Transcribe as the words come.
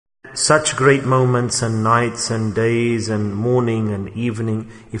such great moments and nights and days and morning and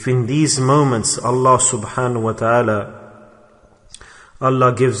evening, if in these moments Allah subhanahu wa ta'ala,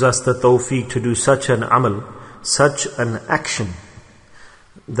 Allah gives us the tawfiq to do such an amal, such an action,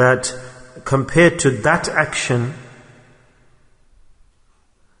 that compared to that action,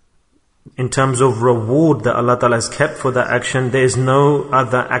 in terms of reward that Allah Ta'ala has kept for that action, there is no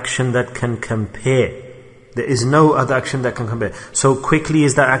other action that can compare. There is no other action that can compare. So quickly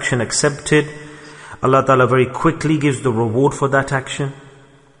is that action accepted. Allah Ta'ala very quickly gives the reward for that action.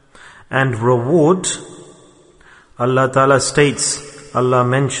 And reward, Allah Ta'ala states, Allah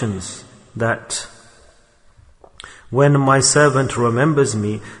mentions that when my servant remembers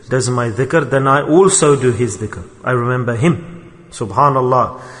me, does my dhikr, then I also do his dhikr. I remember him.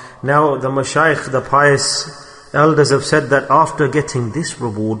 Subhanallah. Now the mashayikh, the pious elders have said that after getting this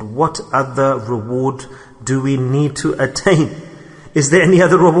reward, what other reward do we need to attain? Is there any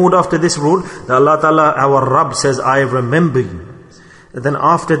other reward after this reward? That Allah Ta'ala, our Rabb says, I remember you. Then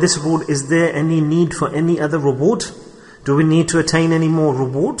after this reward, is there any need for any other reward? Do we need to attain any more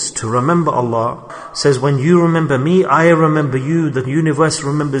rewards? To remember Allah says, when you remember me, I remember you. The universe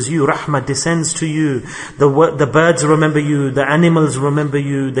remembers you. Rahmah descends to you. The birds remember you. The animals remember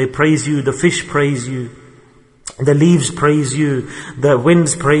you. They praise you. The fish praise you. The leaves praise you. The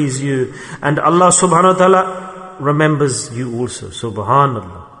winds praise you. And Allah subhanahu wa ta'ala remembers you also.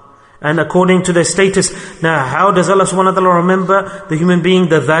 Subhanallah. And according to their status, now how does Allah subhanahu wa ta'ala remember the human being,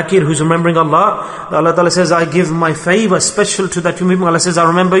 the dhakir who's remembering Allah? Allah ta'ala says, I give my favor special to that human being. Allah says, I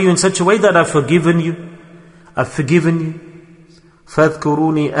remember you in such a way that I've forgiven you. I've forgiven you.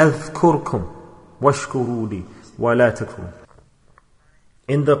 فَاذْكُرُونِي أَذْكُرْكُمْ وَاشْكُرُوا وَلَا تَكْفُرُونَ.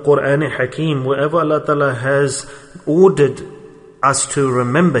 In the Qur'an Hakim, wherever Allah Ta'ala has ordered us to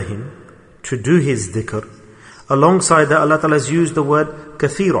remember Him, to do His dhikr, alongside that Allah Ta'ala has used the word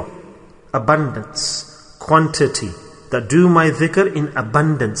kathira, abundance, quantity, that do my dhikr in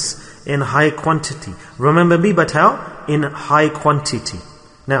abundance, in high quantity. Remember me, but how? In high quantity.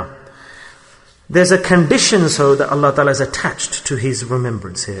 Now, there's a condition so that Allah Ta'ala has attached to His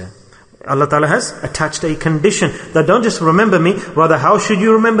remembrance here. Allah Ta'ala has attached a condition that don't just remember me, rather how should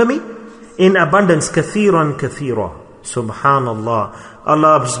you remember me? In abundance, kathiran kathira. Subhanallah.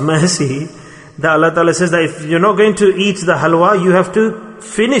 Allah's mercy, that Allah Ta'ala says that if you're not going to eat the halwa, you have to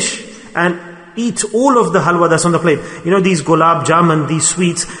finish and eat all of the halwa that's on the plate. You know these gulab jamun, these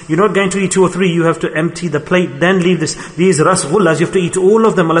sweets, you're not going to eat 2 or 3, you have to empty the plate, then leave this. These rasgullas, you have to eat all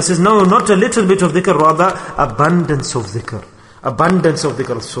of them. Allah says, no, not a little bit of dhikr, rather abundance of dhikr. Abundance of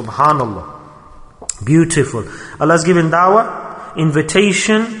dhikr. Subhanallah. Beautiful. Allah's given da'wah,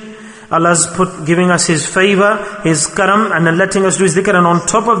 invitation. Allah's giving us His favor, His karam, and then letting us do His dhikr. And on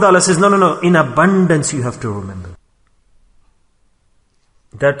top of that, Allah says, no, in abundance you have to remember.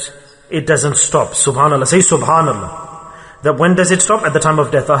 That it doesn't stop. Subhanallah. Say Subhanallah. That when does it stop? At the time of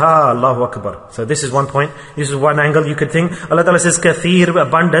death. Aha, Allahu Akbar. So this is one point. This is one angle you could think. Allah Ta'ala says, kathir,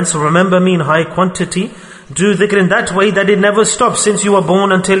 abundance. Remember me in high quantity. Do dhikr in that way that it never stops. Since you are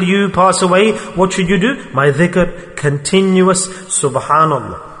born until you pass away, what should you do? My dhikr, continuous.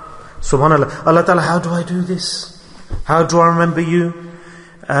 Subhanallah. Subhanallah. Allah Ta'ala, how do I do this? How do I remember you?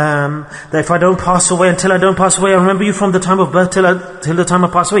 That if I don't pass away, until I don't pass away, I remember you from the time of birth till the time I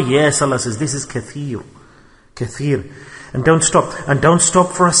pass away. Yes, Allah says, this is kathir. Kathir. And don't stop. And don't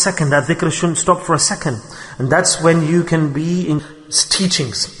stop for a second. That dhikr shouldn't stop for a second. And that's when you can be in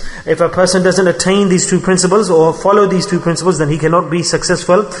teachings. If a person doesn't attain these 2 principles or follow these 2 principles, then he cannot be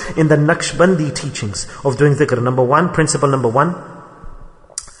successful in the Naqshbandi teachings of doing dhikr. Principle number 1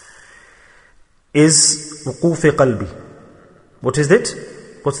 is wuquf qalbi. What is it?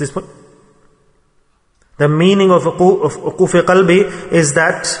 What's this point? The meaning of wuquf qalbi is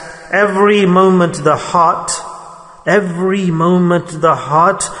that every moment the heart, a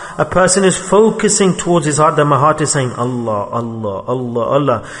person is focusing towards his heart, that my heart is saying Allah, Allah, Allah,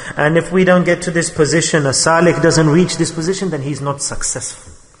 Allah. And if we don't get to this position, a salik doesn't reach this position, then he's not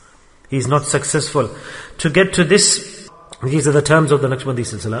successful. He's not successful. To get to this, these are the terms of the Naqshbandi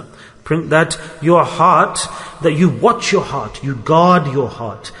silsila. That your heart, that you watch your heart, you guard your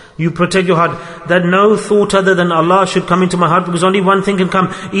heart, you protect your heart, that no thought other than Allah should come into my heart, because only one thing can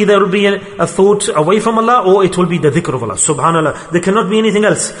come. Either it will be a thought away from Allah, or it will be the dhikr of Allah. Subhanallah. There cannot be anything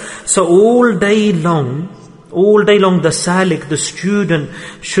else. So all day long, the salik, the student,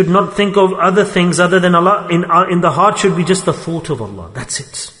 should not think of other things other than Allah. In the heart should be just the thought of Allah. That's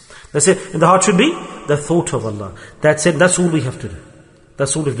it. In the heart should be the thought of Allah. That's it. That's all we have to do.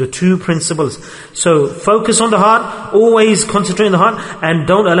 That's sort of the two principles. So focus on the heart, always concentrate on the heart, and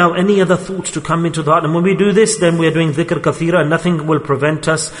don't allow any other thoughts to come into the heart. And when we do this, then we are doing dhikr kathira, and nothing will prevent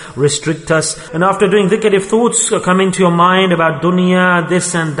us, restrict us. And after doing dhikr, if thoughts come into your mind about dunya,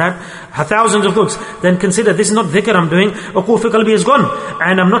 this and that, thousands of thoughts, then consider this is not dhikr I'm doing. Uquf qalbi is gone,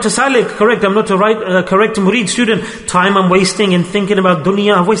 and I'm not a salik, correct? I'm not a correct murid student. Time I'm wasting in thinking about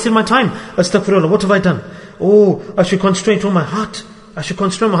dunya, I've wasted my time. Astaghfirullah, what have I done? Oh, I should concentrate on my heart. I should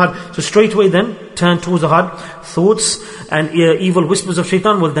concentrate on my heart. So straight away then, turn towards the heart. Thoughts and evil whispers of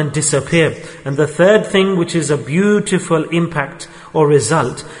shaitan will then disappear. And the third thing, which is a beautiful impact or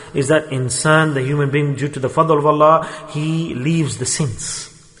result, is that insan, the human being, due to the fadl of Allah, he leaves the sins.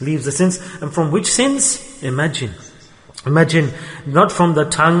 Leaves the sins. And from which sins? Imagine, not from the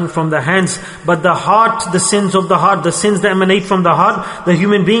tongue, from the hands, but the heart, the sins of the heart, the sins that emanate from the heart. The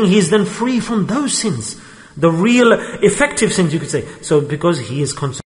human being, he is then free from those sins. The real effective sins, you could say. So because he is concerned